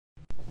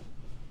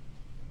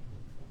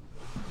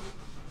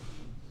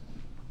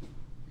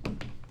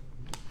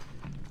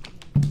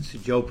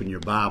Would you open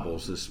your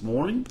Bibles this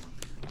morning?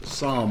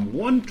 Psalm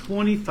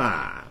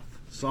 125.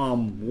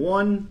 Psalm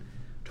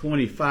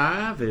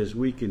 125 as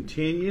we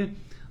continue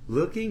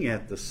looking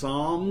at the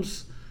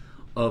Psalms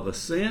of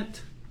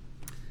Ascent.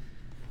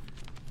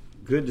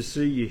 Good to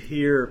see you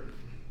here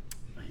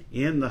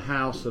in the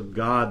house of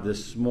God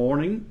this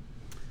morning.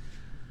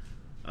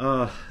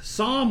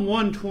 Psalm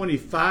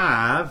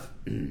 125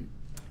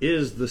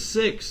 is the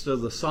sixth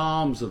of the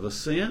Psalms of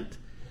Ascent.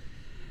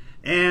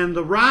 And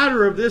the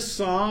writer of this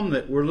psalm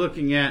that we're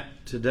looking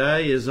at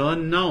today is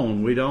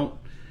unknown. We don't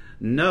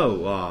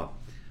know.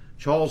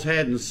 Charles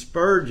Haddon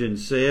Spurgeon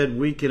said,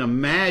 "We can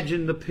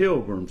imagine the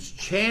pilgrims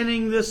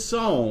chanting this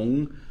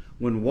song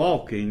when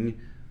walking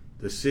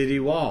the city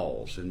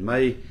walls." And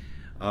may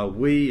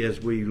we,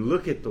 as we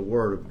look at the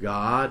Word of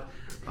God,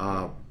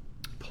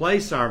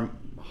 place our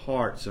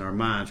hearts and our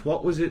minds.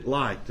 What was it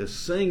like to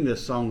sing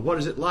this song? What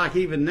is it like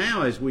even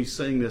now as we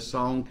sing this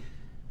song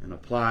and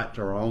apply it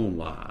to our own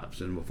lives?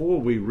 And before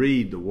we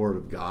read the Word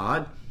of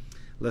God,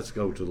 let's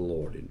go to the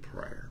Lord in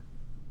prayer.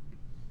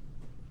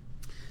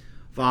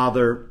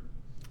 Father,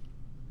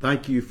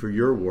 thank you for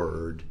your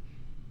Word.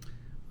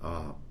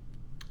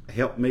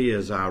 Help me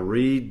as I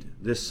read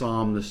this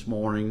psalm this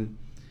morning.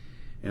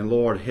 And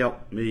Lord,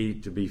 help me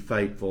to be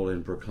faithful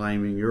in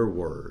proclaiming your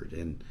Word.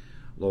 And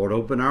Lord,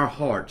 open our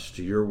hearts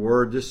to your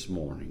Word this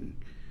morning,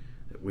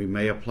 that we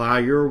may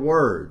apply your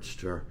words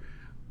to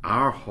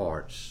our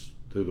hearts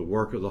through the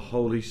work of the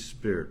Holy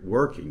Spirit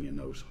working in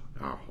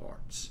our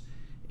hearts.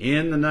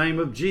 In the name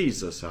of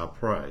Jesus, I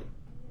pray.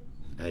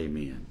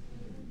 Amen.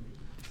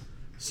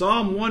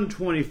 Psalm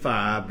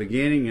 125,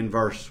 beginning in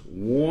verse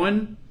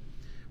 1,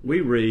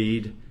 we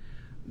read,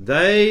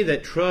 "They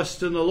that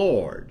trust in the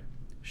Lord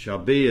shall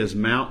be as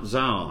Mount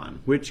Zion,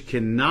 which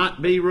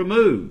cannot be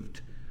removed,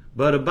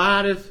 but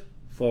abideth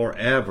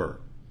forever.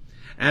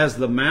 As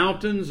the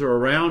mountains are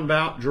round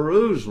about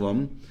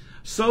Jerusalem,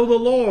 so the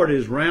Lord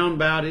is round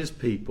about his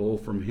people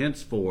from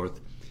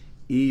henceforth,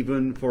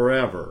 even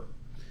forever.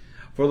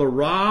 For the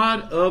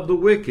rod of the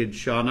wicked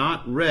shall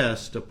not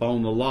rest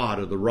upon the lot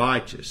of the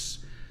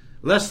righteous,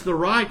 lest the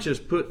righteous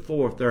put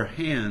forth their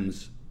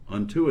hands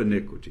unto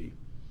iniquity.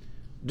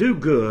 Do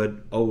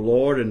good, O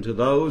Lord, unto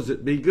those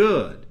that be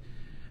good,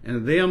 and to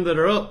them that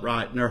are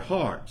upright in their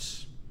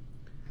hearts.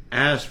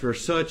 As for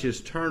such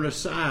as turn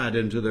aside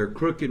into their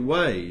crooked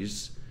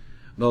ways,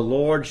 the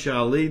Lord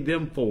shall lead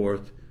them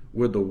forth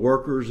with the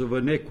workers of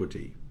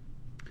iniquity,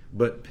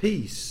 but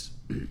peace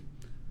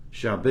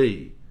shall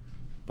be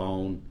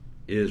upon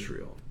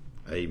Israel."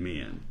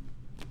 Amen.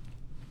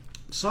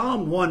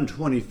 Psalm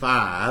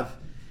 125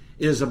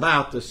 is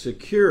about the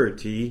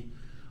security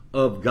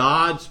of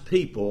God's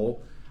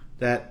people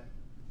that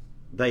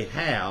they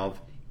have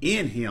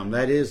in him.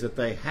 That is, that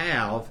they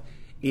have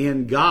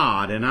in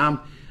God. And I'm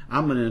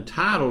going to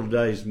entitle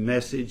today's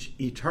message,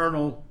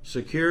 Eternal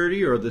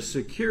Security, or the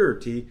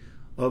Security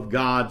of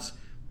God's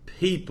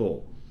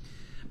People.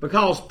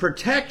 Because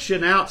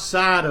protection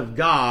outside of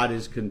God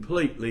is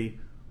completely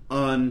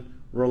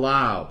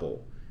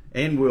unreliable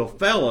and will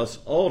fail us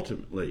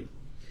ultimately.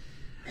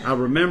 I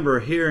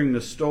remember hearing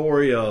the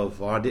story of,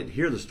 well, I didn't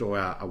hear the story,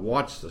 I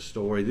watched the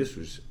story. This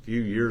was a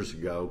few years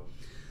ago.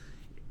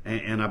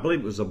 And I believe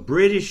it was a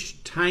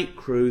British tank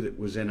crew that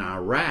was in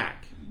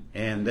Iraq.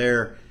 And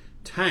their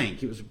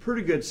tank, it was a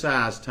pretty good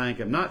sized tank.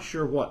 I'm not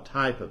sure what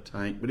type of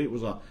tank, but it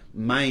was a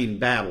main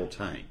battle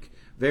tank.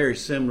 Very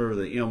similar to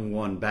the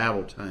M1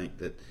 battle tank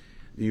that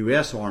the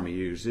U.S. Army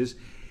uses.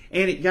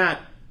 And it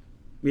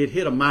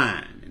hit a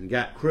mine and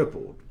got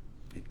crippled.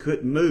 It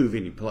couldn't move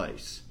any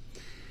place.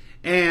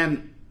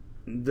 And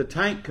the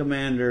tank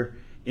commander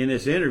in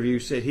this interview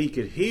said he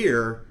could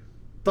hear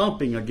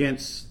thumping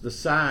against the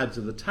sides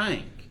of the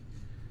tank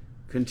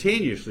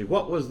continuously.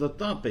 What was the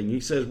thumping? He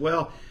says,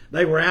 well,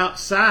 they were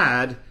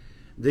outside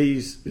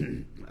these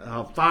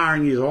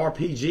firing these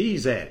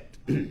RPGs at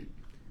it.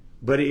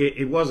 But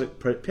it wasn't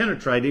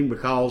penetrating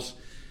because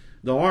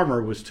the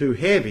armor was too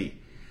heavy.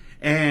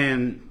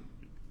 And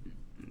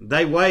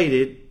they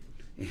waited.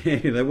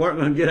 They weren't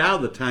going to get out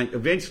of the tank.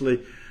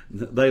 Eventually,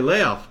 they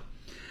left.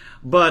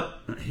 But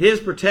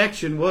his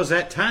protection was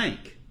that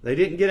tank. They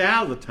didn't get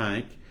out of the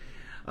tank.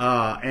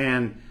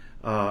 And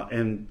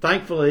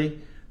thankfully,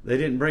 they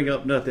didn't bring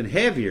up nothing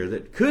heavier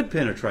that could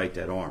penetrate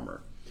that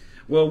armor.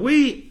 Well,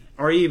 we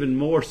are even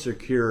more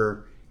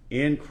secure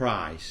in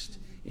Christ,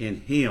 in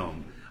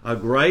him. A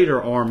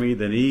greater army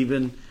than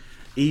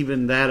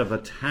even that of a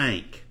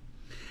tank.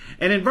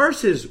 And in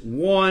verses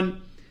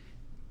 1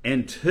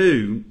 and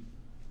 2,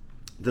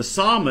 the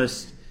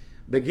psalmist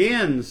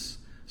begins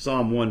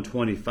Psalm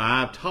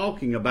 125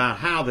 talking about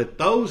how that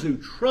those who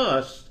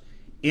trust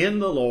in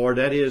the Lord,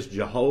 that is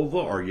Jehovah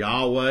or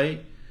Yahweh,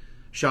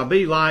 shall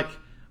be like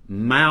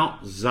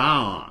Mount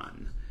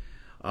Zion.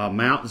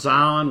 Mount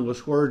Zion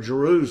was where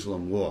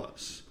Jerusalem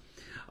was.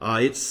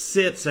 It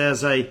sits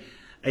as a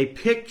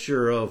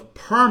picture of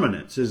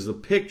permanence, is the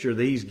picture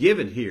that he's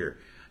given here.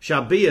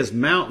 Shall be as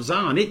Mount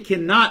Zion. It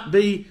cannot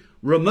be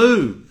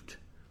removed,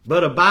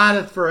 but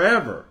abideth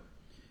forever.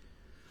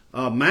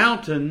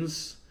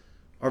 Mountains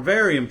are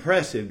very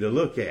impressive to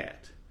look at.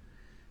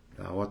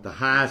 What the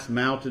highest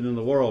mountain in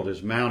the world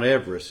is Mount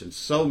Everest, and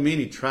so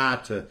many try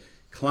to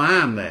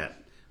climb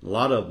that. A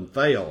lot of them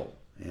fail,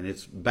 and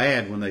it's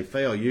bad when they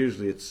fail.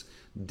 Usually it's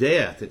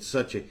death. It's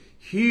such a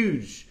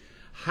huge,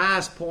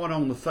 highest point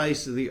on the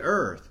face of the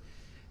earth.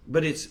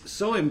 But it's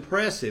so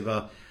impressive.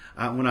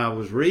 When I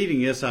was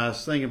reading this, I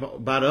was thinking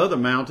about other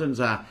mountains.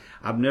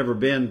 I've never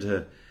been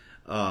to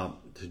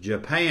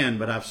Japan,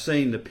 but I've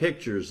seen the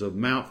pictures of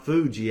Mount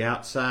Fuji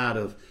outside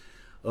of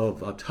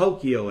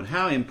Tokyo, and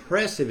how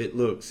impressive it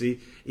looks. See,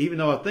 even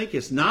though I think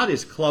it's not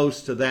as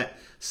close to that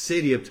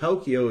city of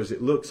Tokyo as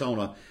it looks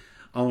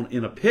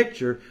in a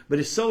picture, but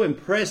it's so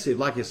impressive,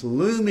 like it's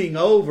looming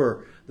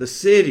over the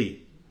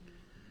city.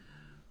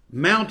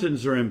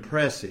 Mountains are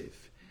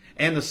impressive,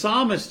 and the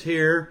psalmist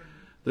here,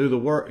 through the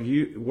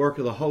work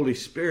of the Holy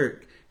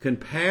Spirit,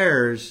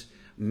 compares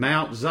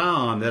Mount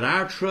Zion, that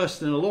our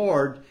trust in the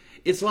Lord,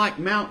 it's like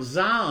Mount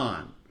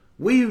Zion.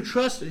 We who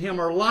trust in Him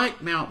are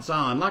like Mount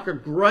Zion, like a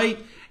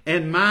great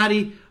and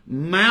mighty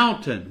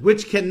mountain,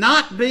 which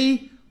cannot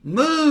be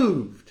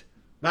moved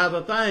by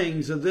the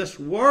things of this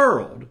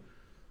world,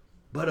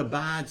 but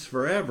abides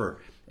forever.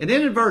 And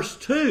then in verse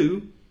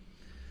 2,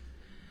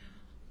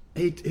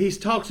 he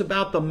talks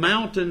about the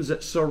mountains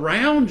that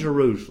surround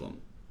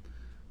Jerusalem.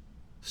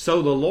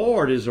 So the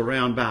Lord is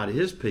around about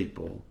His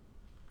people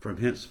from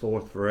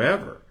henceforth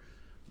forever.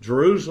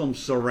 Jerusalem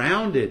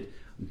surrounded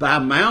by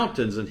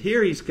mountains, and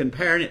here he's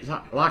comparing it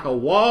like a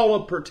wall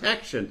of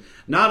protection.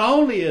 Not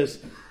only is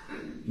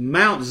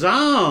Mount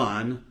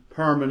Zion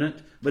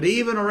permanent, but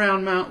even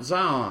around Mount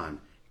Zion,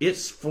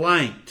 it's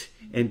flanked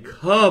and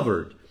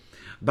covered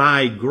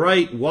by a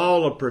great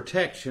wall of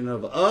protection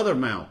of other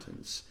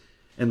mountains.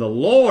 And the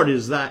Lord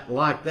is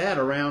like that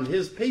around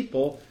His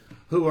people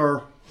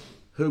who,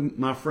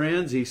 my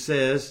friends, He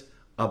says,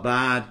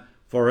 abide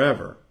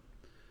forever.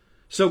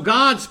 So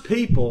God's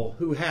people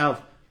who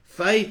have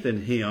faith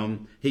in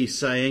Him, He's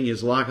saying,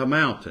 is like a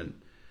mountain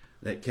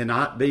that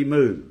cannot be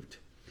moved.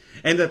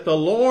 And that the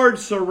Lord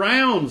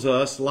surrounds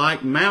us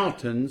like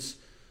mountains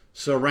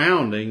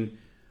surrounding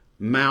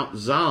Mount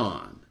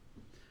Zion.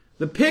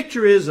 The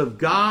picture is of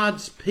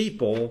God's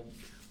people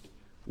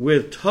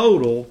with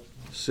total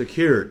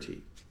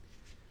security.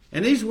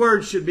 And these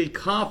words should be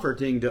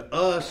comforting to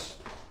us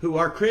who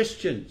are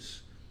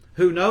Christians,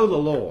 who know the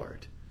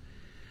Lord.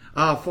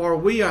 For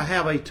we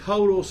have a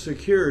total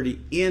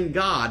security in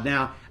God.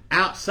 Now,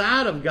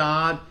 outside of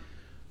God,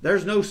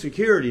 there's no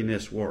security in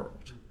this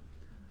world.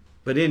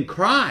 But in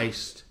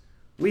Christ,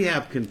 we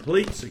have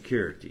complete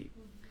security.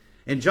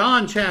 In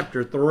John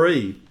chapter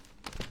 3,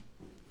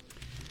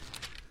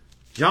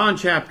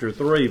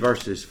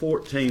 verses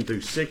 14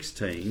 through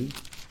 16,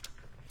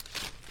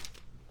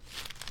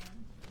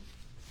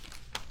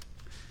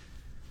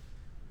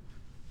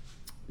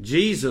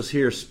 Jesus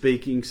here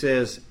speaking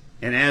says,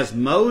 "And as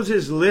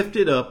Moses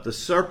lifted up the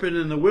serpent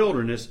in the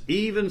wilderness,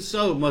 even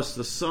so must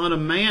the Son of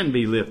Man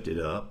be lifted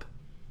up,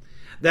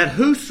 that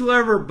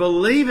whosoever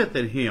believeth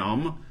in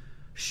Him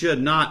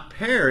should not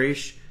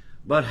perish,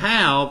 but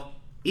have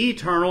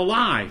eternal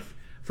life.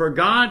 For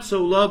God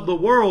so loved the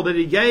world that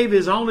He gave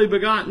His only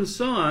begotten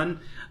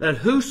Son, that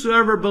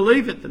whosoever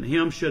believeth in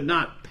Him should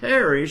not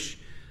perish,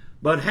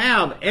 but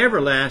have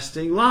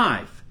everlasting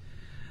life."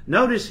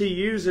 Notice he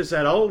uses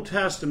that Old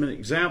Testament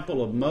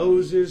example of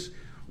Moses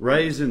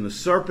raising the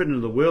serpent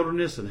in the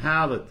wilderness, and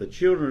how that the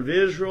children of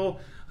Israel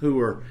who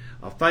were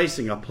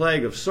facing a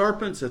plague of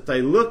serpents, if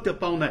they looked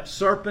upon that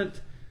serpent,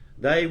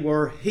 they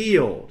were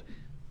healed.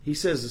 He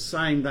says the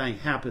same thing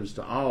happens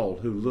to all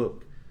who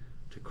look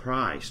to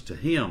Christ, to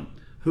Him.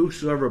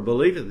 Whosoever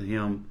believeth in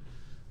Him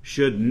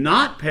should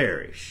not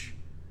perish,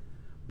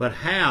 but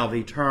have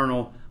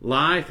eternal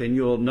life. And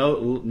you'll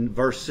note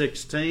verse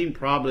 16,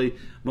 probably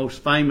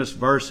most famous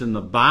verse in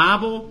the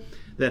Bible,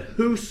 that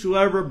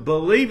whosoever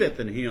believeth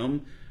in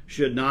Him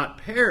should not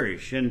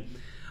perish. And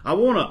I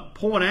want to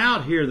point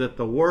out here that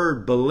the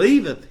word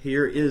believeth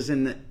here is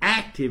in the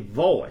active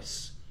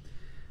voice.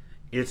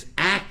 It's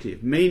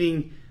active,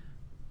 meaning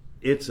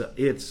it's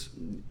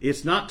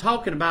not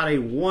talking about a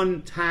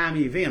one-time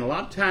event. A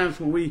lot of times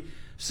when we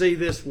see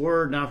this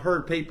word, and I've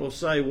heard people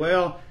say,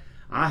 well,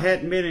 I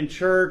hadn't been in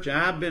church,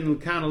 I've been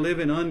kind of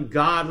living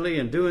ungodly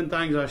and doing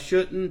things I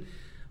shouldn't,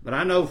 but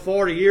I know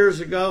 40 years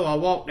ago I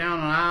walked down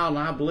an aisle and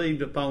I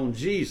believed upon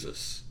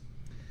Jesus.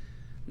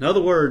 In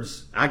other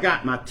words, I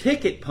got my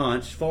ticket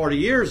punched 40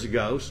 years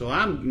ago, so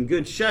I'm in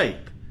good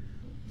shape.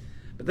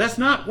 But that's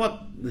not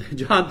what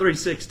John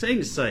 3:16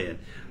 is saying.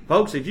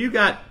 Folks, if you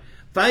got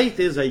faith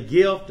is a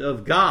gift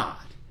of God.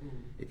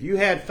 If you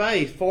had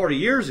faith 40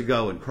 years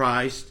ago in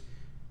Christ,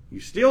 you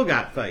still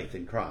got faith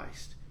in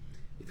Christ.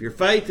 If your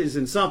faith is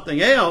in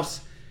something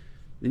else,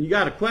 then you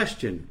got to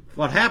question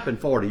what happened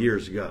 40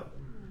 years ago.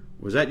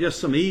 Was that just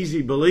some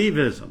easy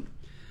believism?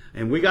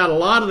 And we got a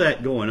lot of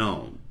that going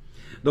on.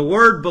 The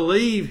word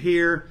believe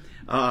here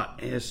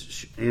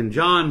is in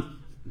John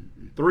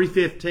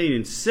 3:15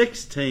 and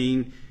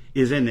 16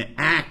 is in the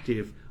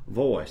active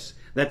voice.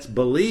 That's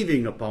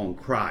believing upon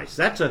Christ.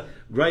 That's a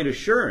great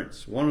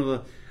assurance. One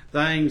of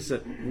things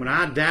that when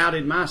I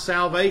doubted my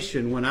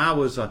salvation when I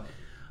was a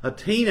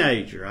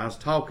teenager. I was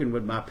talking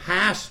with my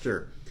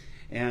pastor,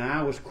 and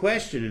I was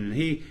questioning, and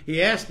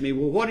he asked me,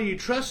 well, what are you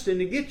trusting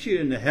to get you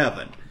into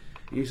heaven?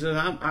 And he said,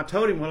 I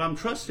told him, well, I'm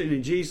trusting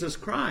in Jesus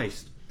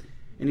Christ.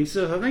 And he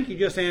says, I think you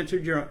just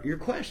answered your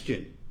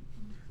question.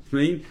 I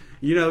mean,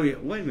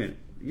 wait a minute.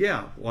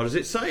 Yeah, what does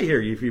it say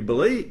here? If you're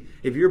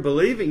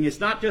believing, it's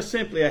not just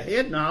simply a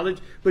head knowledge,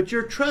 but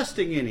you're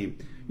trusting in Him.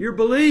 You're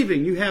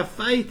believing. You have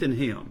faith in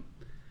Him.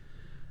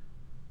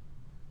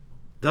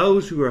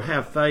 Those who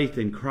have faith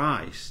in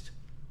Christ,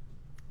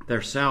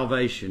 their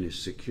salvation is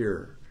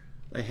secure.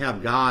 They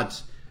have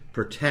God's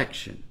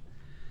protection.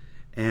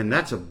 And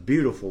that's a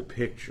beautiful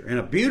picture and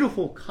a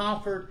beautiful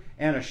comfort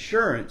and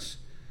assurance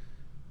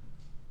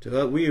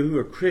to we who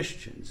are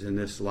Christians in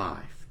this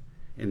life.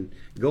 And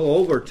go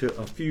over to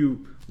a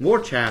few more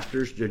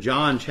chapters, to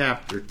John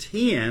chapter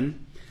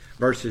 10,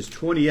 verses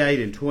 28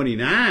 and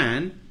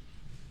 29.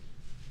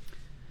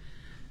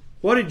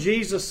 What did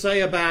Jesus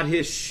say about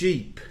His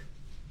sheep?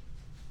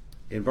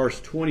 In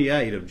verse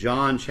 28 of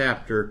John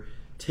chapter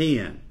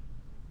 10.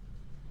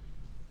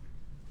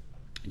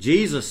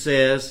 Jesus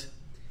says,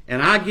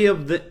 and I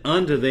give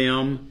unto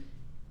them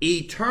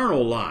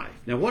eternal life.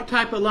 Now, what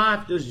type of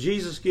life does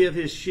Jesus give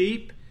His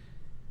sheep?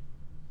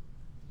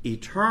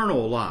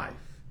 Eternal life.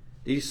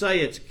 Did He say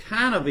it's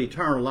kind of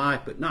eternal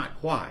life, but not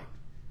quite?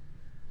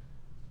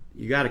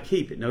 You got to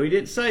keep it. No, He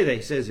didn't say that.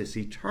 He says it's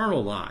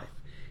eternal life.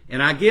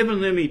 And I give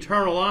them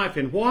eternal life,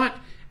 and what?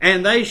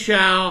 And they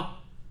shall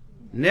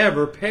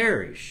never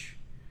perish.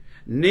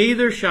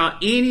 Neither shall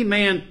any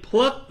man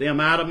pluck them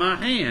out of my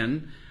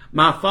hand.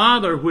 My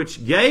Father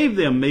which gave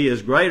them me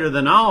is greater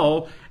than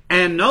all,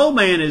 and no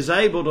man is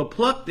able to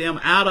pluck them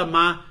out of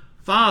my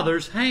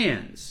Father's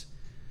hands.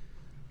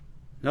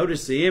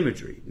 Notice the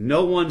imagery.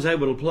 No one's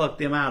able to pluck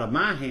them out of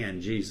my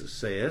hand, Jesus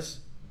says.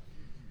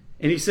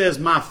 And He says,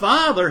 my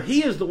Father,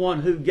 He is the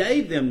one who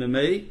gave them to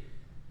me,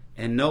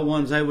 and no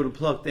one's able to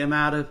pluck them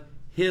out of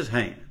His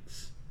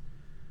hands.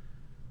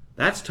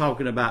 That's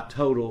talking about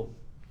total,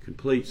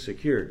 complete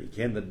security.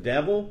 Can the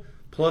devil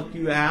pluck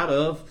you out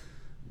of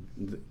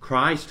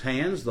Christ's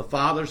hands, the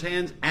Father's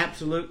hands?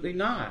 Absolutely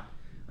not.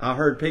 I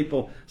heard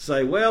people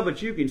say, well,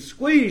 but you can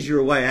squeeze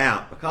your way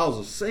out because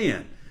of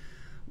sin.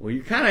 Well,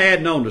 you're kind of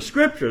adding on to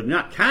Scripture.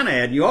 Not kind of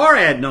adding, you are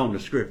adding on to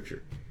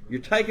Scripture.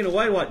 You're taking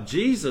away what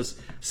Jesus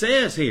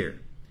says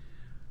here.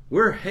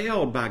 We're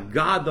held by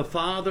God the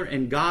Father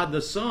and God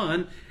the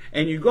Son.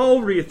 And you go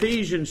over to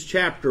Ephesians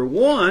chapter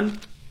 1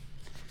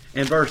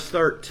 and verse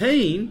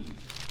 13.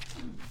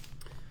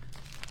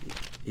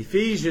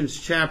 Ephesians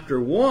chapter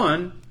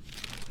 1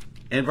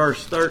 and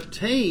verse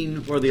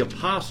 13, where the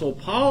Apostle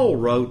Paul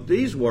wrote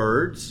these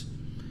words,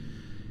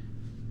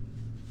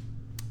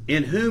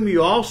 in whom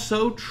you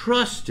also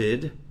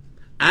trusted,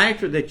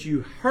 after that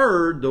you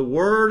heard the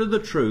word of the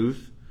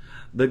truth,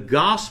 the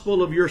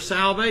gospel of your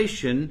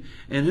salvation,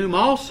 in whom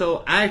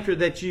also after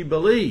that ye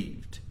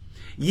believed,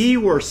 ye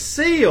were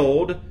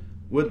sealed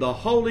with the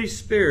Holy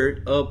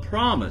Spirit of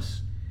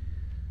promise.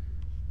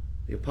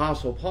 The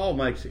Apostle Paul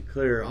makes it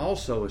clear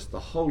also it's the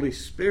Holy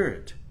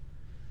Spirit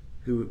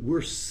who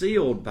we're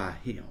sealed by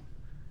Him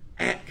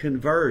at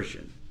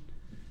conversion.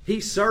 He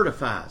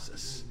certifies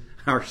us,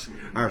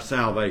 our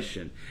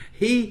salvation.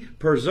 He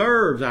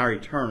preserves our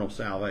eternal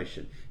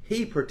salvation.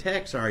 He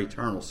protects our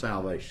eternal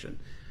salvation.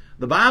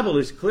 The Bible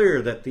is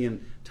clear that the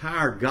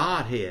entire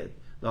Godhead,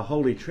 the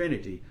Holy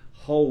Trinity,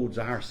 holds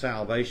our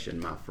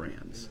salvation, my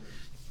friends,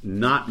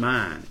 not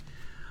mine.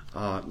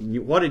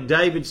 What did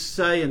David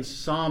say in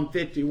Psalm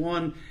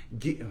 51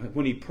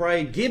 when he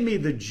prayed, give me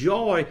the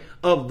joy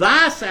of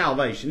thy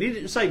salvation? He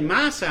didn't say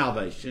my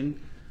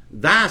salvation,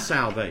 thy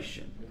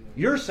salvation.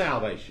 Your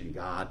salvation,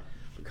 God,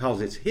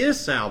 because it's His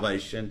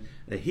salvation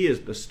that He has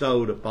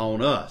bestowed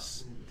upon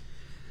us.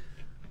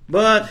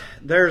 But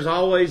there's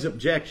always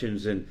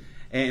objections, and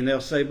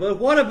they'll say, but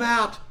what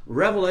about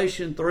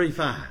Revelation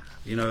 3:5?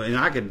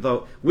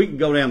 And we can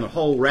go down the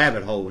whole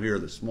rabbit hole here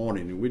this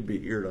morning, and we'd be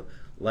here till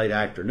late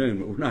afternoon,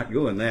 but we're not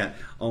doing that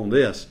on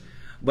this.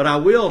 But I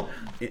will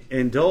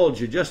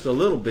indulge you just a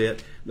little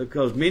bit,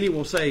 because many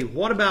will say,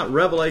 what about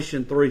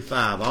Revelation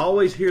 3:5? I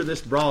always hear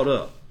this brought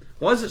up.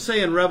 What does it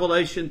say in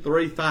Revelation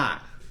 3:5?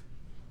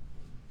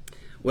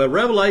 Well,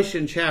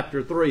 Revelation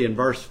chapter 3 and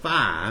verse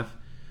 5,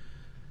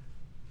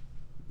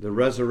 the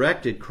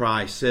resurrected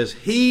Christ says,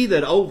 he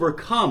that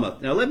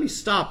overcometh. Now let me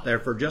stop there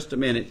for just a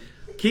minute.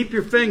 Keep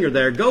your finger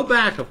there. Go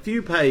back a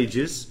few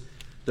pages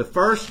to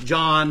 1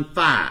 John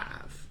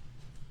 5.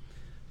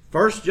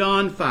 1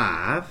 John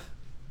 5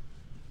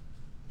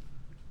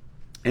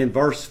 and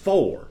verse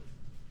 4,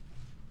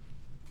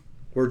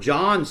 where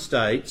John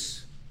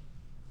states,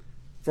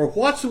 for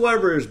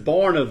whatsoever is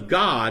born of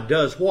God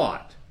does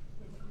what?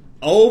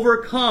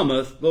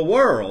 Overcometh the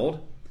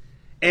world,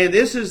 and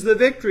this is the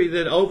victory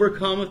that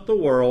overcometh the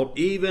world,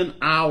 even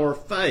our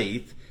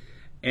faith.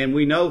 And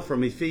we know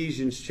from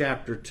Ephesians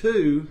chapter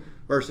 2,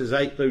 verses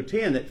 8 through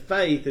 10, that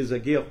faith is a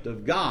gift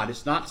of God.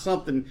 It's not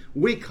something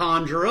we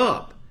conjure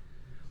up.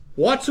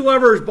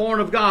 Whatsoever is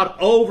born of God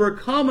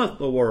overcometh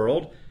the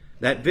world,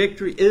 That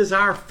victory is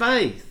our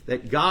faith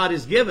that God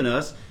has given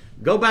us.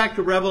 Go back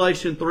to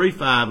Revelation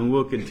 3:5 and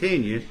we'll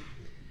continue.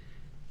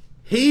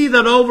 He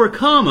that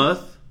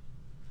overcometh,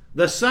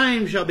 the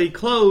same shall be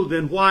clothed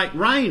in white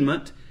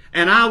raiment,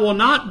 and I will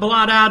not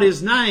blot out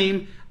his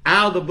name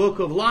out of the book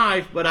of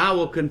life, but I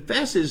will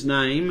confess his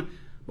name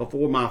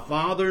before my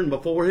Father and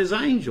before his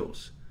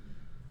angels.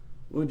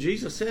 Well,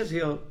 Jesus says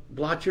he'll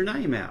blot your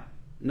name out.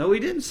 No, he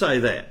didn't say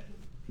that.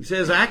 He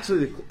says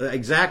actually the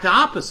exact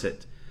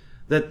opposite.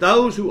 That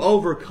those who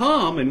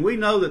overcome, and we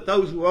know that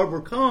those who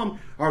overcome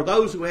are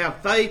those who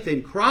have faith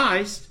in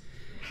Christ.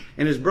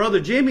 And as Brother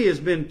Jimmy has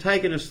been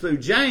taking us through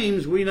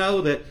James, we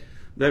know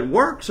that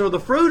works are the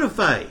fruit of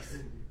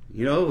faith.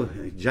 You know,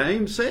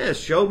 James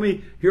says, show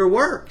me your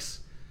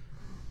works.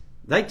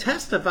 They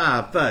testify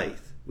of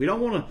faith. We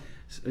don't want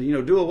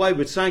to, do away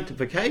with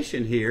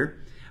sanctification here.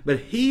 But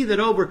he that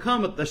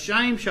overcometh, the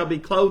same shall be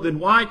clothed in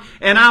white,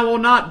 and I will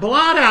not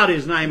blot out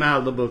his name out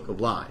of the book of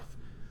life.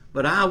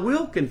 But I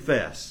will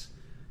confess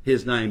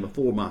his name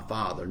before my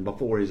Father and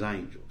before his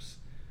angels.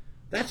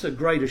 That's a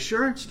great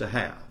assurance to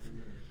have.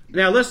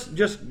 Now let's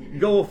just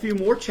go a few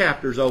more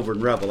chapters over in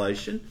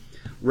Revelation.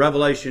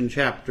 Revelation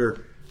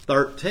chapter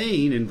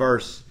 13 and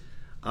verse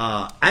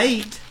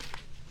 8,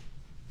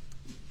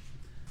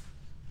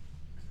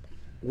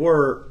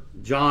 where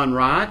John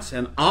writes,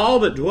 and all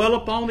that dwell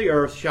upon the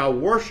earth shall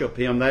worship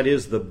him, that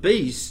is the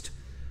beast,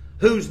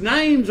 whose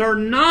names are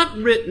not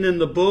written in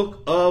the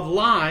book of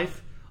life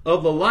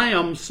of the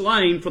Lamb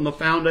slain from the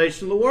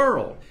foundation of the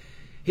world.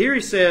 Here he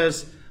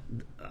says,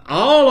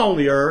 all on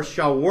the earth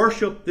shall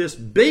worship this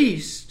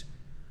beast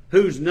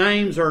whose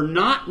names are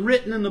not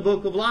written in the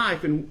book of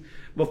life and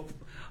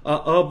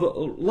of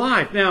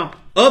life. Now,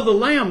 of the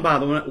Lamb, by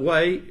the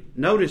way,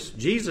 notice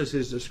Jesus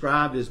is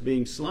described as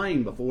being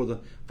slain before the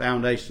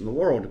foundation of the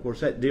world. Of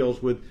course, that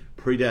deals with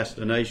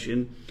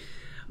predestination.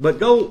 But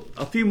go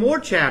a few more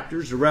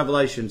chapters to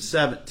Revelation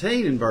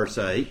 17 and verse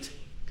 8.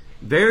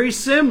 Very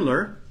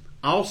similar.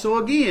 Also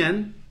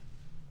again,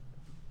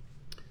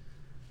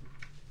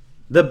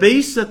 the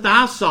beast that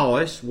thou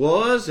sawest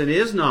was and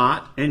is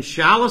not, and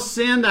shall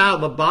ascend out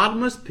of the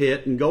bottomless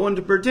pit and go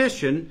into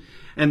perdition,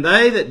 and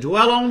they that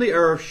dwell on the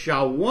earth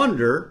shall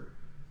wonder,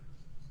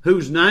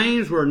 whose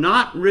names were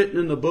not written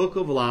in the book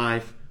of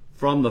life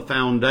from the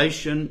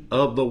foundation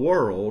of the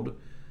world.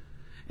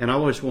 And I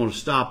always want to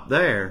stop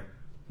there.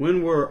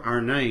 When were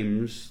our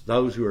names,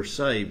 those who are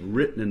saved,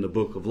 written in the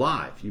book of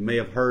life? You may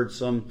have heard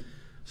some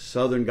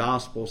Southern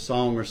gospel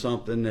song or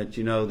something that,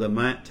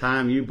 the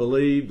time you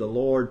believed, the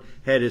Lord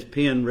had his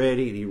pen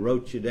ready and he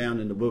wrote you down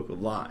in the book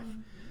of life.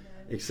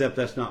 Except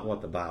that's not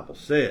what the Bible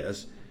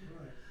says.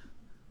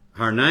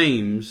 Our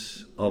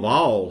names of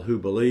all who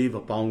believe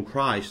upon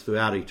Christ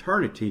throughout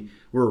eternity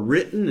were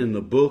written in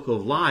the book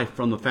of life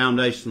from the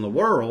foundation of the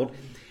world.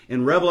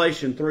 And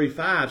Revelation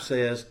 3:5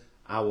 says,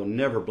 I will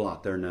never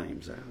blot their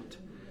names out.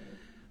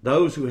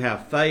 Those who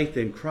have faith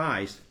in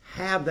Christ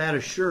have that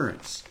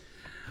assurance.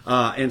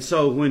 And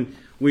so when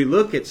we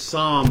look at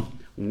Psalm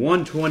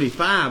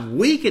 125,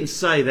 we can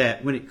say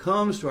that when it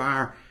comes to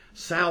our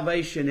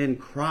salvation in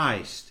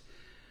Christ,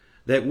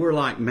 that we're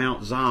like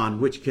Mount Zion,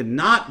 which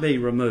cannot be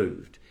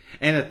removed.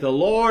 And that the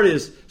Lord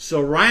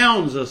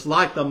surrounds us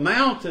like the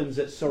mountains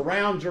that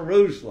surround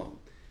Jerusalem.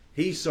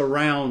 He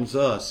surrounds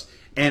us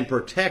and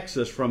protects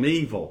us from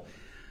evil.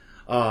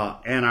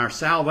 And our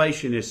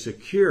salvation is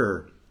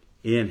secure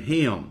in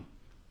Him.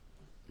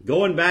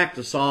 Going back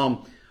to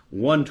Psalm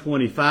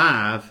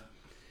 125,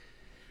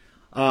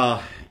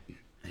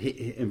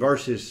 in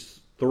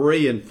verses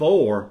 3 and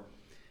 4,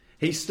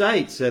 he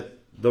states that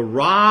the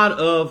rod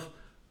of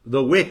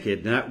the wicked,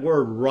 and that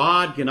word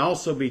rod can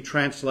also be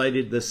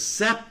translated the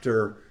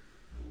scepter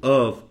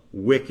of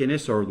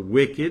wickedness or the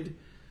wicked,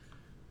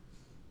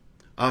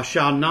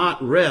 shall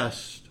not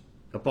rest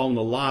upon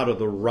the lot of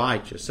the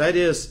righteous. That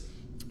is,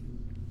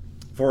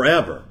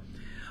 forever.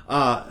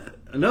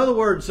 In other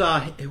words,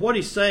 what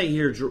he's saying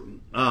here,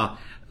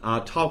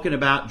 talking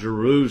about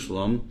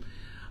Jerusalem,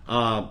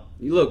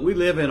 look, we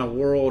live in a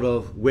world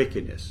of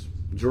wickedness.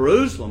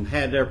 Jerusalem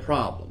had their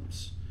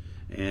problems.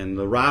 And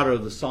the writer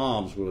of the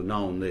Psalms would have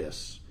known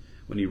this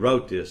when he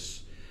wrote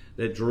this,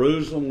 that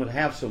Jerusalem would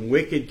have some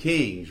wicked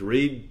kings.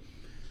 Read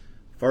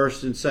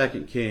 1st and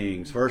 2nd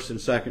Kings, 1st and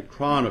 2nd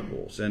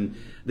Chronicles, and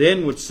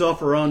then would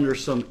suffer under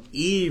some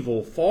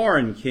evil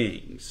foreign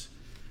kings.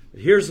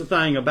 But here's the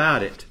thing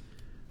about it.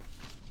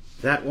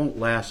 That won't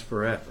last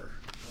forever.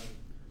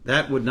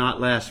 That would not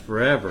last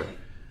forever,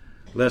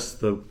 lest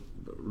the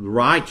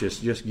righteous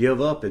just give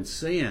up and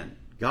sin.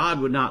 God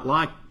would not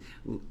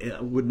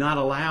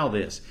allow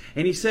this.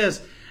 And he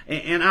says,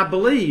 and I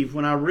believe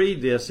when I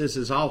read this, this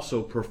is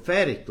also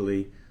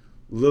prophetically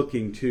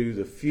looking to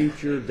the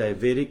future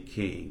Davidic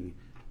king,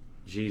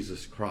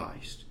 Jesus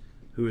Christ,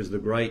 who is the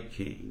great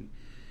king.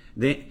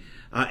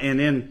 And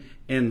then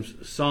in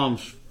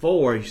Psalms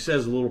 4, he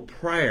says a little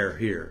prayer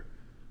here.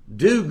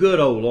 Do good,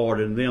 O Lord,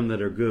 in them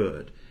that are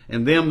good,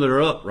 and them that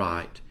are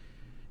upright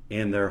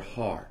in their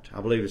heart.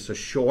 I believe it's a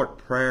short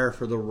prayer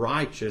for the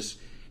righteous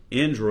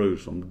in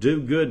Jerusalem.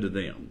 Do good to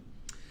them.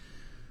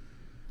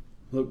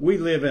 Look, we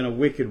live in a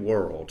wicked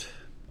world.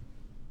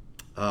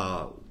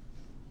 I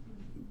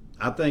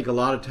think a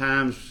lot of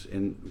times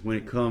when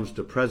it comes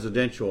to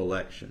presidential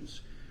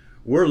elections,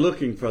 we're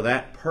looking for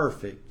that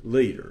perfect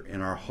leader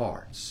in our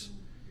hearts.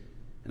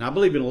 And I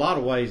believe in a lot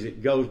of ways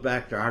it goes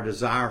back to our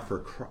desire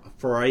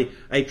for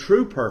a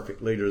true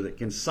perfect leader that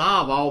can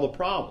solve all the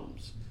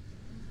problems.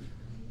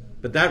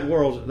 But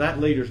that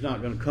leader's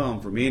not going to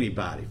come from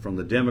anybody, from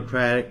the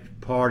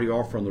Democratic Party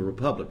or from the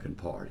Republican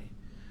Party.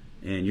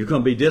 And you're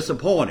going to be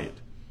disappointed.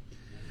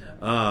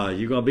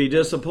 You're going to be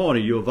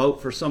disappointed. You'll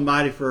vote for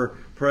somebody for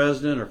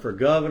president or for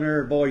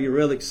governor. Boy, you're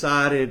real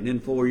excited. And then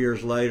 4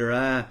 years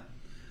later,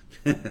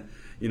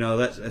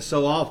 that's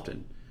so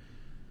often.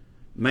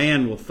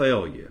 Man will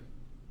fail you.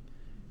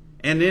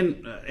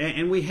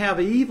 And we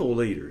have evil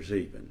leaders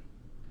even.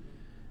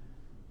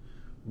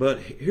 But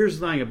here's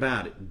the thing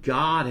about it.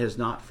 God has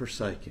not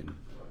forsaken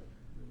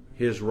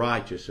His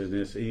righteousness in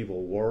this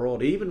evil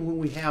world, even when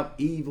we have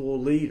evil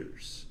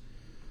leaders.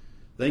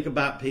 Think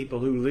about people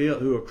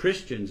who are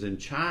Christians in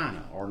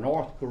China or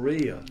North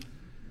Korea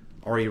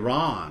or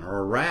Iran or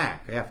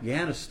Iraq,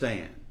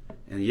 Afghanistan.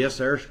 And yes,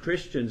 there's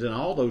Christians in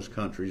all those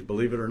countries,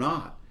 believe it or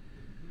not.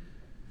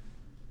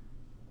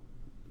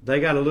 They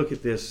got to look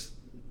at this.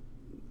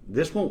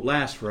 This won't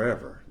last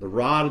forever. The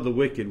rod of the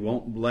wicked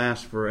won't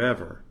last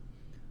forever.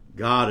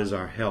 God is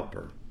our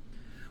helper.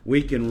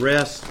 We can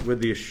rest with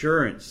the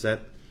assurance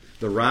that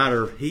the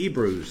writer of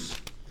Hebrews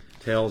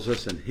tells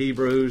us in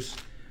Hebrews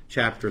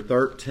chapter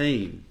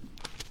 13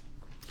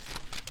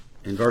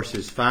 in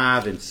verses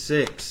 5 and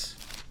 6.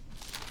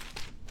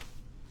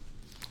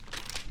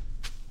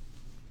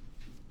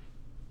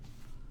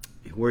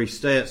 Where he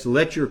states,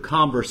 let your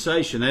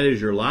conversation, that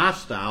is your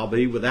lifestyle,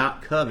 be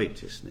without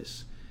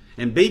covetousness.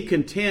 And be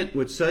content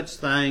with such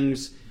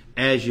things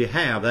as you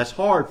have. That's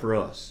hard for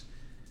us.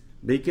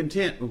 Be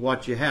content with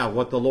what you have,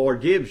 what the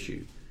Lord gives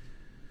you.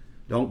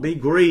 Don't be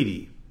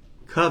greedy,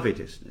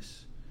 covetousness.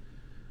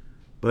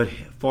 But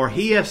for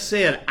He hath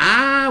said,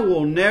 I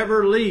will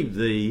never leave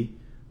thee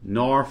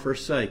nor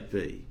forsake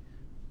thee.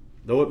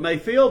 Though it may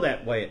feel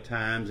that way at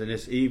times in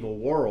this evil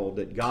world,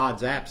 that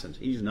God's absent,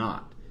 He's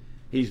not.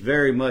 He's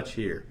very much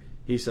here.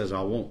 He says,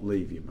 I won't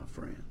leave you, my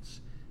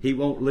friends. He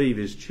won't leave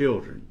His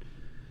children.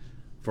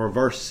 For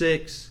verse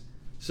 6,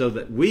 so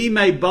that we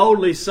may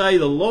boldly say,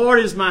 the Lord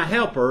is my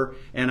helper,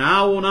 and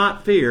I will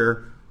not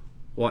fear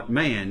what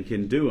man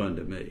can do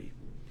unto me.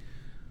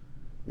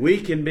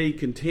 We can be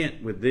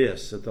content with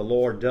this, that the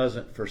Lord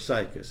doesn't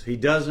forsake us. He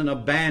doesn't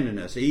abandon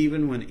us,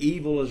 even when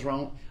evil is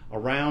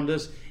around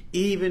us,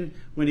 even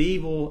when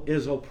evil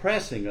is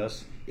oppressing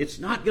us. It's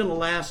not going to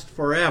last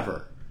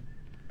forever.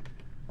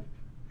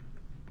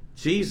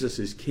 Jesus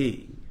is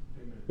King.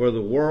 Whether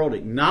the world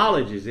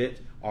acknowledges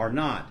it or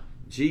not,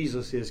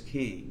 Jesus is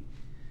King.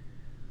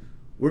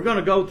 We're going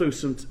to go through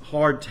some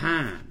hard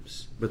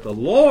times, but the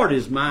Lord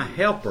is my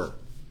helper.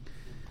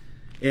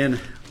 In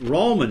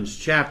Romans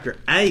chapter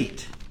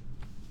 8,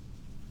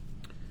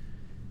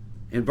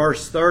 in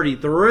verse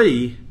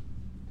 33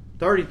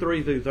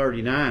 through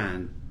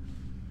 39,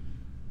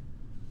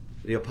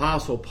 the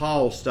Apostle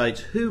Paul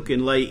states, who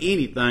can lay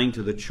anything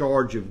to the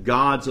charge of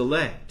God's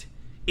elect?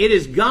 It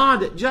is God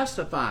that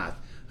justifieth.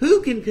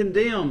 Who can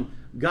condemn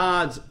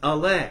God's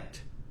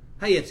elect?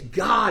 Hey, it's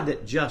God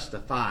that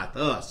justifieth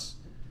us.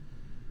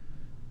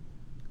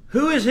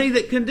 Who is he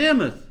that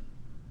condemneth?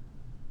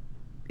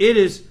 It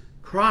is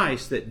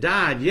Christ that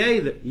died,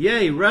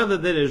 yea, rather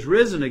that is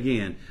risen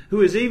again,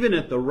 who is even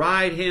at the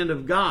right hand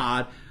of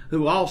God,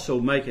 who also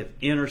maketh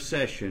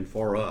intercession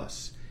for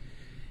us.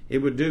 It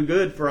would do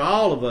good for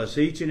all of us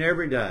each and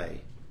every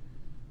day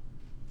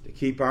to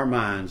keep our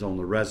minds on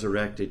the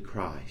resurrected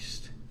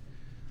Christ,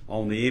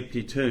 on the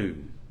empty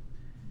tomb,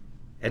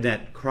 and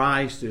that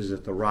Christ is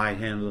at the right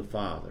hand of the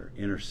Father,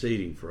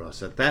 interceding for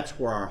us. That's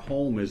where our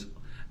home is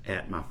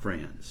at, my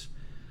friends.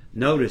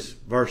 Notice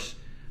verse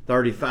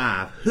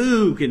 35.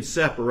 Who can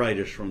separate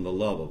us from the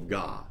love of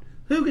God?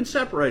 Who can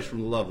separate us from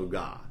the love of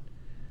God?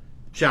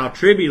 Shall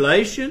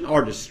tribulation,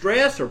 or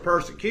distress, or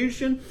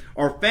persecution,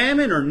 or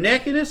famine, or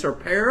nakedness, or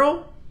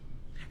peril?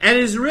 And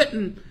it is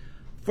written,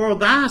 for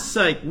thy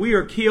sake we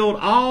are killed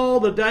all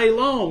the day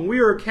long. We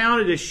are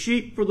counted as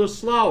sheep for the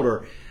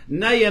slaughter.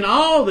 Nay, in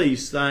all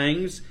these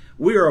things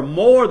we are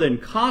more than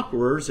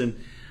conquerors.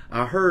 And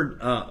I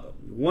heard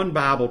one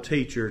Bible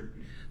teacher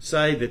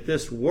say that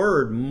this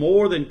word,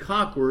 more than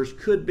conquerors,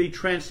 could be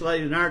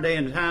translated in our day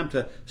and time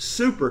to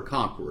super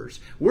conquerors.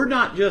 We're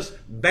not just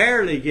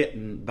barely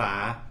getting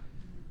by.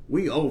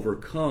 We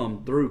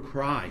overcome through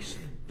Christ,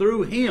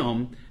 through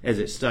Him, as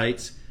it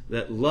states,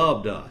 that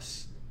loved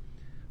us.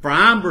 For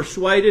I am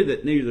persuaded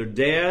that neither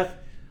death,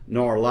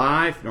 nor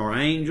life, nor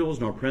angels,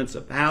 nor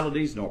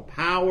principalities, nor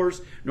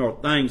powers, nor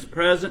things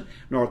present,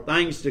 nor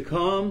things to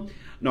come,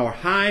 nor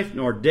height,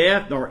 nor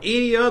depth, nor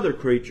any other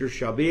creature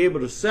shall be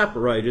able to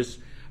separate us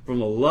from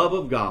the love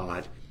of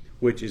God,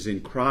 which is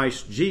in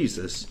Christ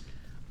Jesus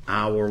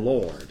our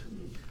Lord.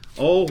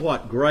 Oh,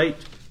 what great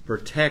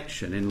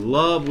protection and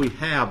love we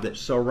have that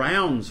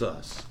surrounds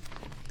us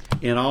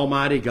in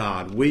Almighty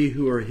God, we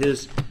who are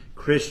His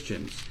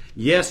Christians.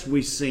 Yes,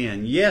 we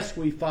sin. Yes,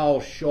 we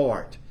fall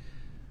short.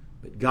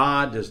 But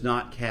God does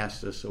not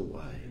cast us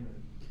away.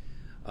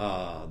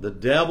 The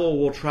devil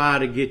will try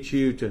to get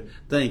you to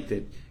think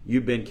that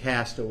you've been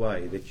cast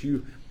away.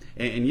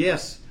 And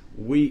yes,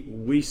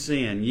 we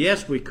sin.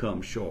 Yes, we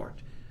come short.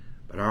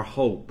 But our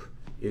hope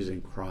is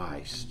in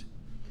Christ.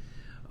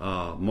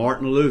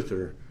 Martin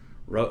Luther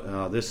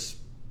wrote, this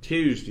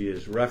Tuesday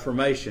is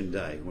Reformation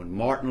Day, when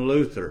Martin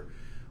Luther,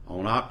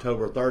 on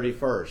October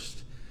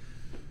 31st,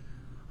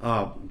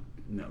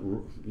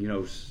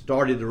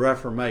 started the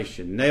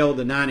Reformation, nailed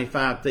the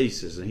 95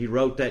 Theses, and he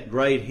wrote that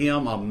great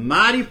hymn, "A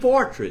mighty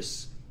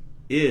fortress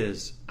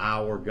is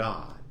our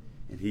God."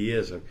 And He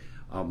is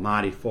a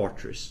mighty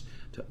fortress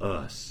to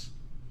us.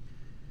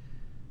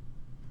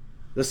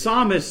 The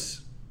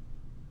psalmist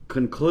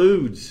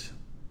concludes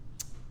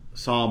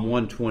Psalm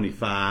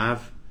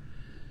 125,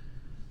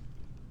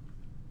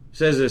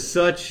 says, "As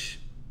such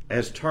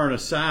as turn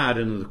aside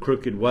into the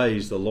crooked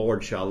ways, the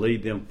Lord shall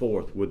lead them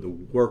forth with the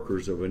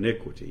workers of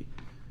iniquity.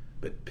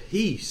 But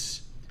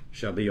peace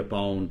shall be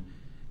upon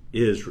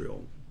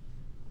Israel."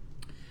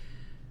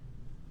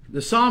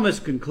 The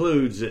psalmist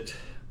concludes that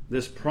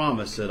this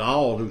promise that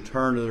all who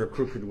turn to their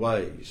crooked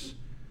ways,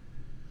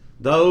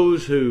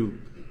 those who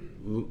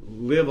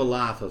live a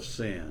life of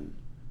sin,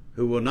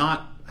 who will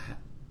not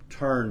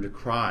turn to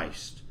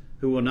Christ,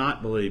 who will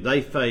not believe,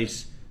 they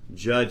face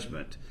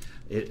judgment.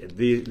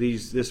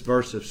 This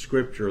verse of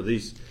Scripture,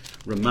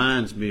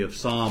 reminds me of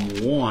Psalm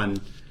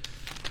 1,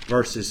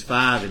 verses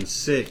 5 and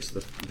 6,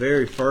 the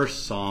very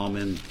first psalm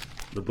in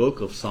the book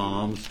of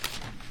Psalms,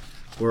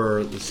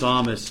 where the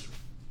psalmist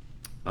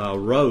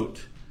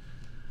wrote,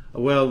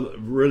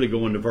 really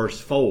going to verse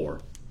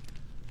 4,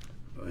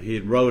 he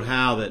had wrote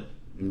how that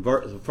in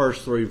the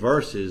first three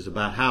verses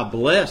about how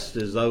blessed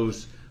is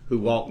those who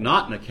walk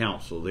not in the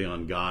counsel of the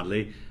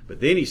ungodly. But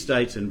then he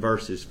states in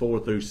verses 4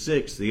 through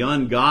 6, "The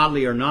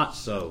ungodly are not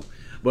so,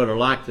 but are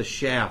like the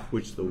shaft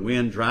which the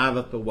wind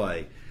driveth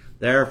away.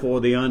 Therefore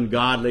the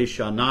ungodly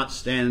shall not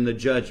stand in the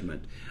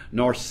judgment,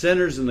 nor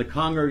sinners in the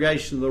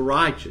congregation of the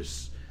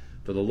righteous.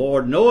 For the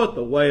Lord knoweth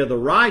the way of the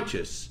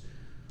righteous,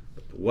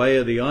 but the way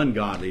of the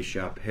ungodly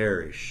shall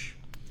perish."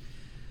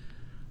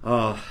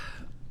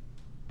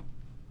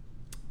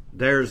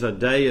 There's a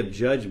day of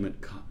judgment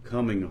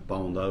coming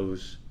upon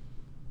those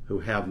who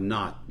have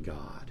not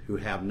God, who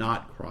have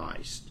not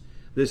Christ.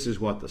 This is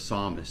what the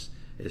psalmist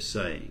is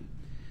saying.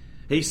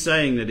 He's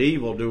saying that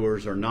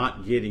evildoers are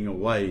not getting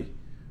away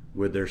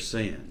with their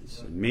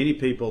sins. And many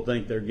people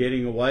think they're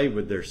getting away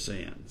with their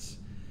sins.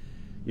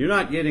 You're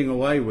not getting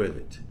away with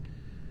it,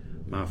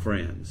 my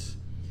friends.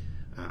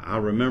 I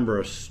remember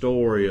a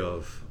story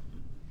of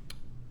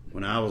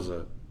when it was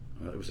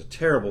a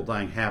terrible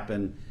thing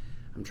happened.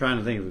 I'm trying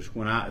to think if it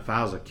was if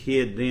I was a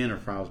kid then or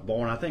if I was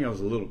born. I think I was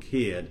a little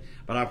kid.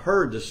 But I've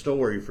heard the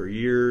story for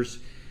years.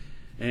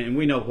 And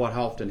we know what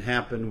often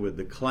happened with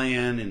the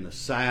Klan in the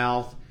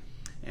South.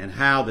 And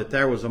how that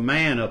there was a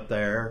man up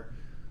there,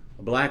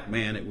 a black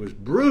man, that was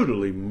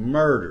brutally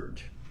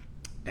murdered.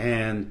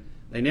 And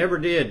they never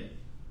did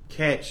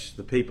catch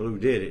the people who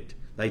did it.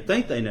 They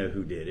think they know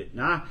who did it.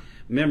 And I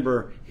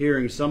remember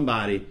hearing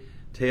somebody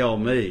tell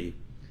me,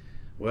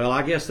 "Well,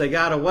 I guess they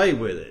got away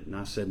with it." And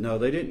I said, "No,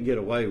 they didn't get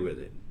away with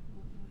it.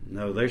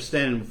 No, they're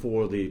standing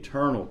before the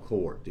eternal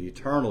court, the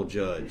eternal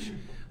judge.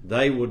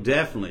 They will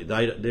definitely,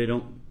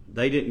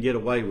 they didn't get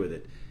away with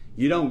it."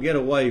 You don't get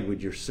away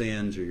with your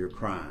sins or your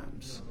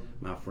crimes,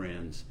 my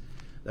friends.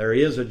 There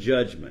is a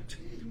judgment.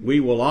 We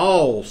will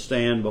all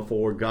stand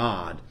before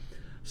God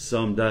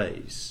some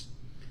days.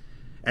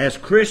 As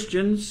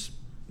Christians,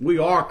 we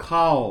are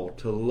called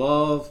to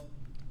love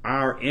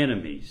our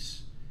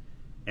enemies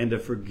and to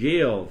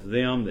forgive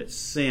them that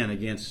sin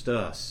against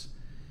us.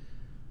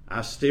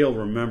 I still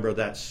remember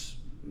that's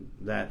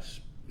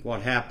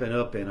what happened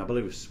up in, I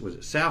believe was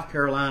it South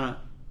Carolina,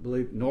 I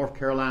believe North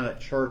Carolina, that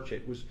church,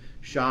 it was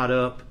shot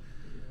up.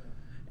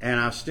 And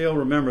I still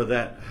remember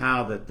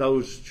how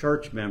those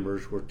church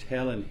members were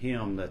telling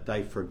him that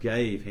they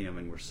forgave him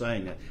and were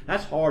saying that.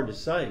 That's hard to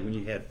say when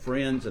you had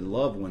friends and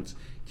loved ones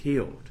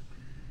killed.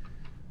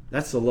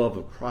 That's the love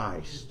of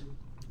Christ.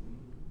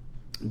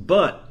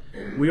 But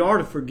we are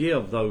to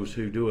forgive those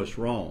who do us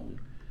wrong.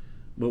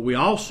 But we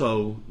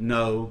also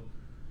know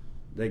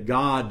that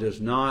God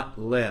does not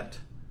let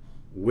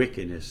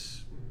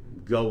wickedness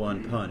go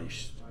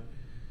unpunished.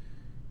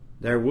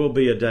 There will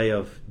be a day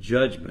of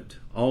judgment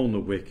on the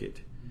wicked.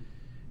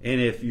 And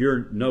if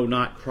you know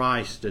not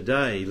Christ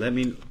today, let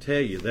me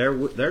tell you,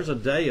 there's a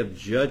day of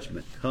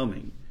judgment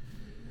coming.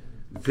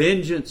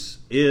 Vengeance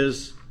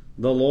is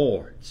the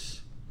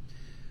Lord's.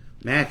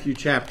 Matthew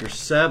chapter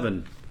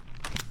 7,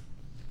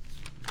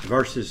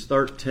 verses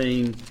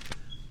 13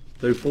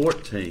 through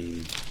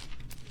 14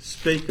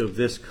 speak of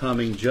this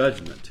coming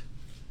judgment.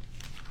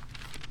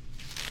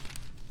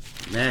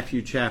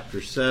 Matthew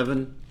chapter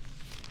 7.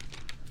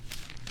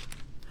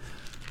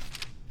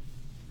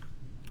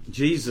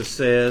 Jesus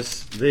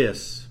says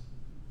this,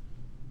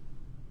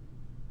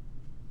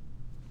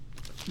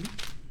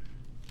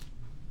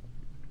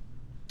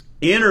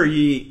 Enter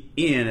ye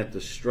in at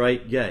the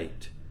strait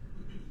gate,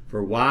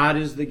 for wide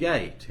is the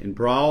gate, and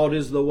broad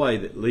is the way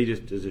that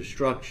leadeth to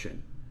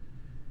destruction,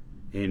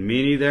 and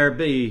many there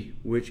be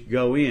which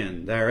go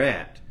in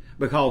thereat.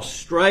 Because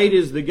strait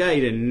is the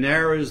gate, and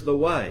narrow is the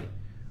way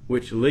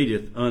which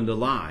leadeth unto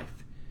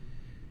life.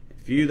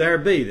 Few there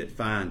be that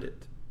find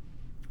it.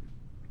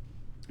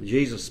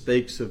 Jesus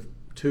speaks of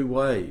two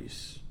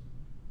ways,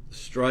 the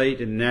straight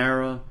and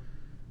narrow,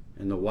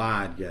 and the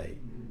wide gate.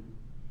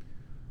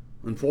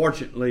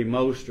 Unfortunately,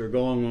 most are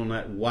going on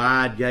that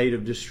wide gate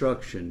of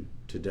destruction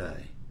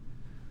today.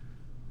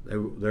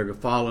 They're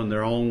following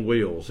their own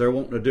wills. They're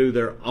wanting to do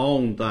their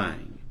own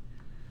thing.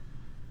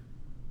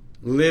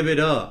 Live it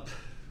up.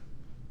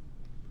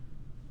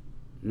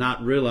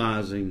 Not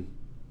realizing,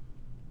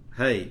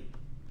 hey,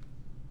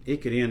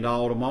 it could end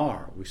all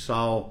tomorrow.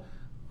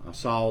 I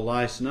saw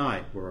last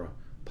night where a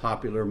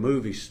popular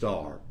movie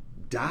star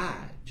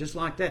died just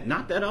like that.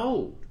 Not that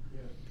old.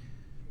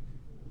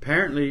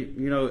 Apparently,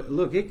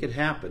 look, it could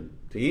happen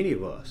to any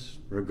of us,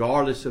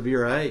 regardless of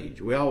your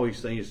age. We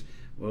always think,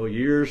 well,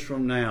 years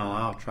from now,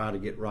 I'll try to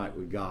get right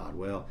with God.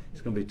 Well,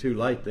 it's going to be too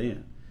late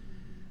then.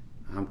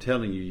 I'm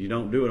telling you, you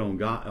don't do it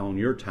on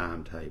your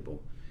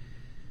timetable.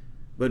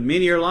 But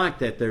many are like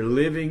that. They're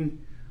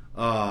living,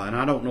 and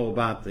I don't know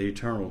about the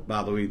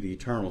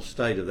eternal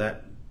state of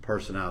that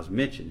person I was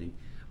mentioning,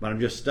 but I'm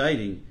just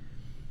stating,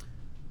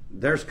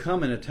 there's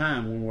coming a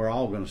time when we're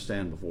all going to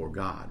stand before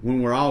God,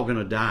 when we're all going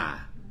to die.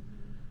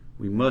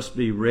 We must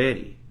be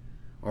ready.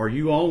 Are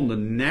you on the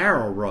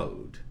narrow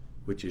road,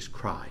 which is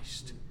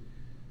Christ?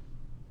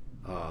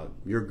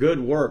 Your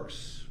good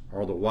works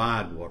are the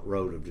wide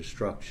road of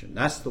destruction.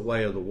 That's the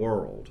way of the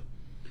world.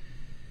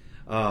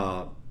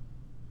 Are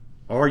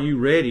you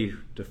ready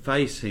to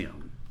face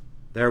Him?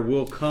 There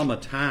will come a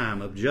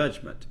time of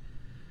judgment.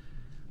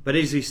 But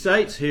as he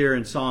states here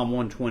in Psalm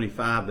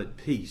 125, that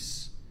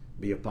peace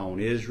be upon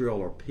Israel,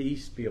 or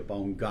peace be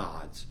upon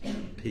God's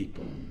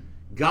people.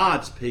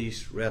 God's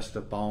peace rests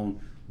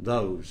upon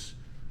those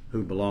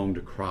who belong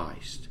to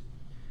Christ.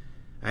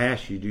 I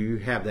ask you, do you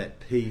have that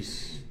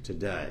peace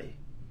today?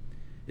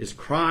 Is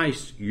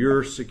Christ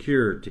your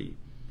security?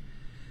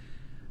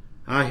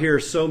 I hear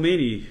so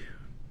many,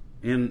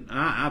 and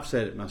I've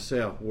said it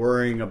myself,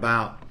 worrying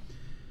about,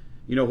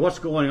 what's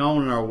going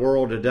on in our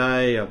world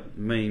today. I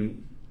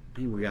mean,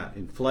 we got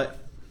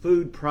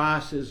food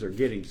prices are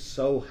getting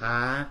so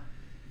high,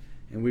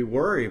 and we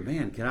worry,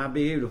 man, can I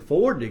be able to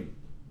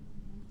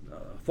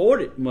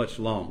afford it much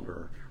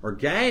longer? Or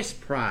gas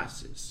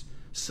prices,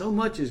 so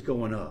much is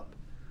going on.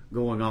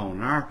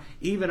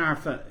 Even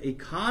our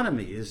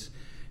economy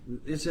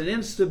it's an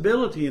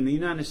instability in the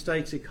United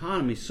States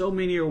economy. So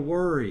many are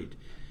worried,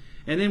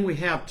 and then we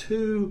have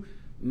two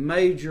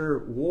major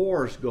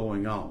wars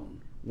going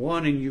on: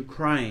 one in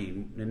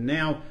Ukraine, and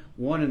now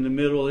one in the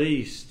Middle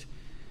East.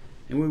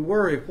 And we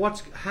worry,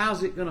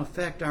 how's it going to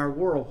affect our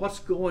world? What's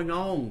going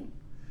on?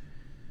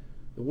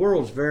 The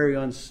world's very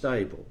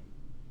unstable.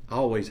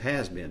 Always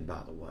has been,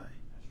 by the way.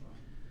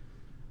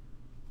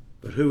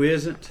 But who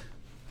isn't?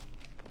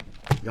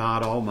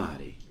 God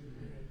Almighty.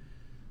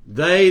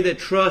 They that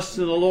trust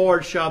in the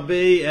Lord shall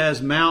be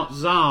as Mount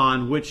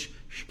Zion, which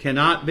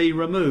cannot be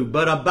removed,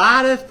 but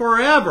abideth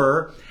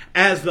forever.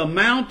 As the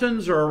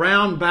mountains are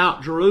around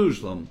about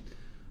Jerusalem,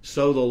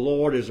 so the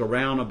Lord is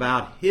around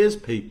about His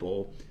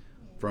people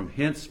from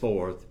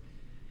henceforth,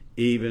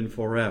 even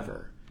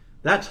forever.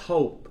 That's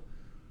hope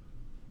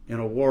in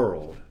a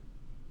world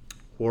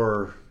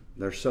where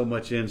there's so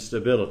much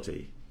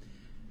instability.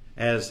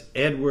 As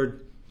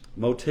Edward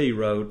Motee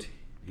wrote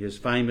his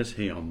famous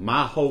hymn,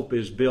 my hope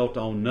is built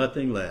on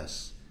nothing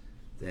less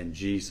than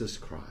Jesus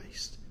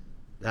Christ.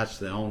 That's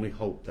the only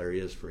hope there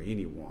is for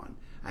anyone.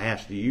 I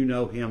ask, do you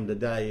know Him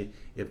today?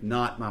 If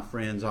not, my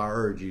friends, I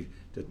urge you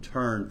to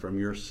turn from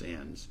your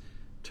sins.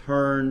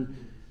 Turn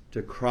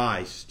to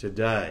Christ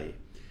today.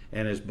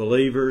 And as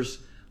believers,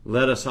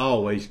 let us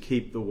always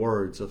keep the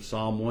words of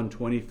Psalm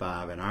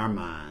 125 in our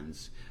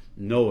minds,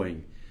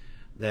 knowing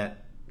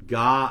that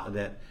God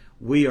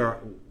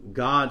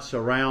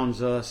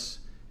surrounds us,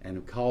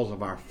 and because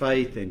of our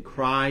faith in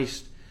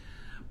Christ,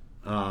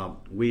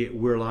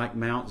 we're like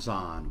Mount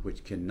Zion,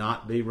 which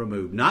cannot be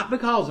removed, not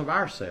because of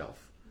ourselves,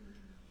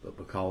 but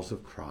because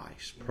of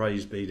Christ.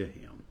 Praise be to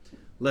Him.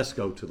 Let's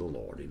go to the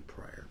Lord in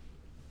prayer.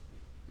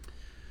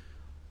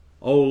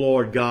 O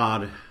Lord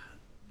God,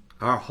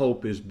 our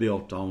hope is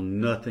built on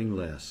nothing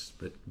less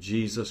but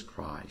Jesus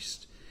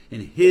Christ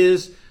and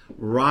His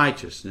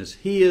righteousness.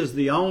 He is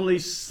the only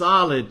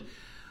solid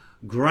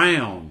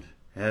ground,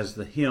 as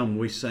the hymn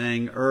we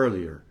sang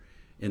earlier,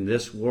 in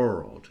this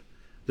world.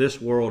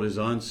 This world is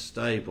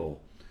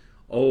unstable.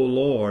 O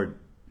Lord,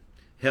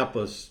 help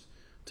us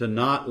to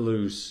not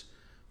lose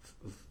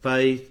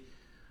faith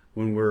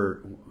when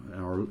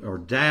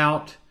or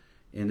doubt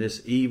in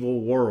this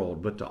evil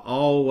world, but to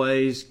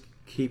always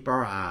keep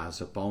our eyes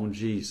upon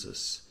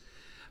Jesus.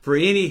 For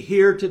any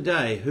here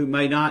today who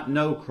may not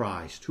know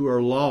Christ, who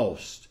are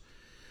lost,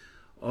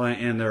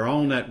 and they're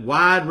on that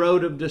wide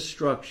road of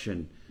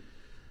destruction,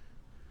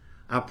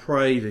 I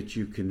pray that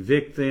you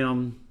convict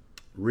them.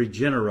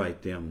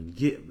 regenerate them.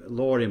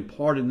 Lord,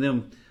 impart in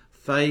them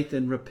faith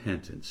and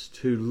repentance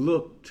to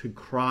look to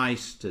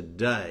Christ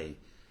today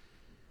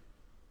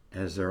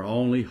as their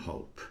only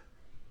hope.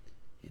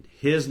 In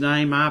His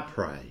name I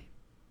pray.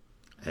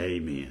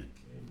 Amen.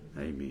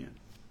 Amen.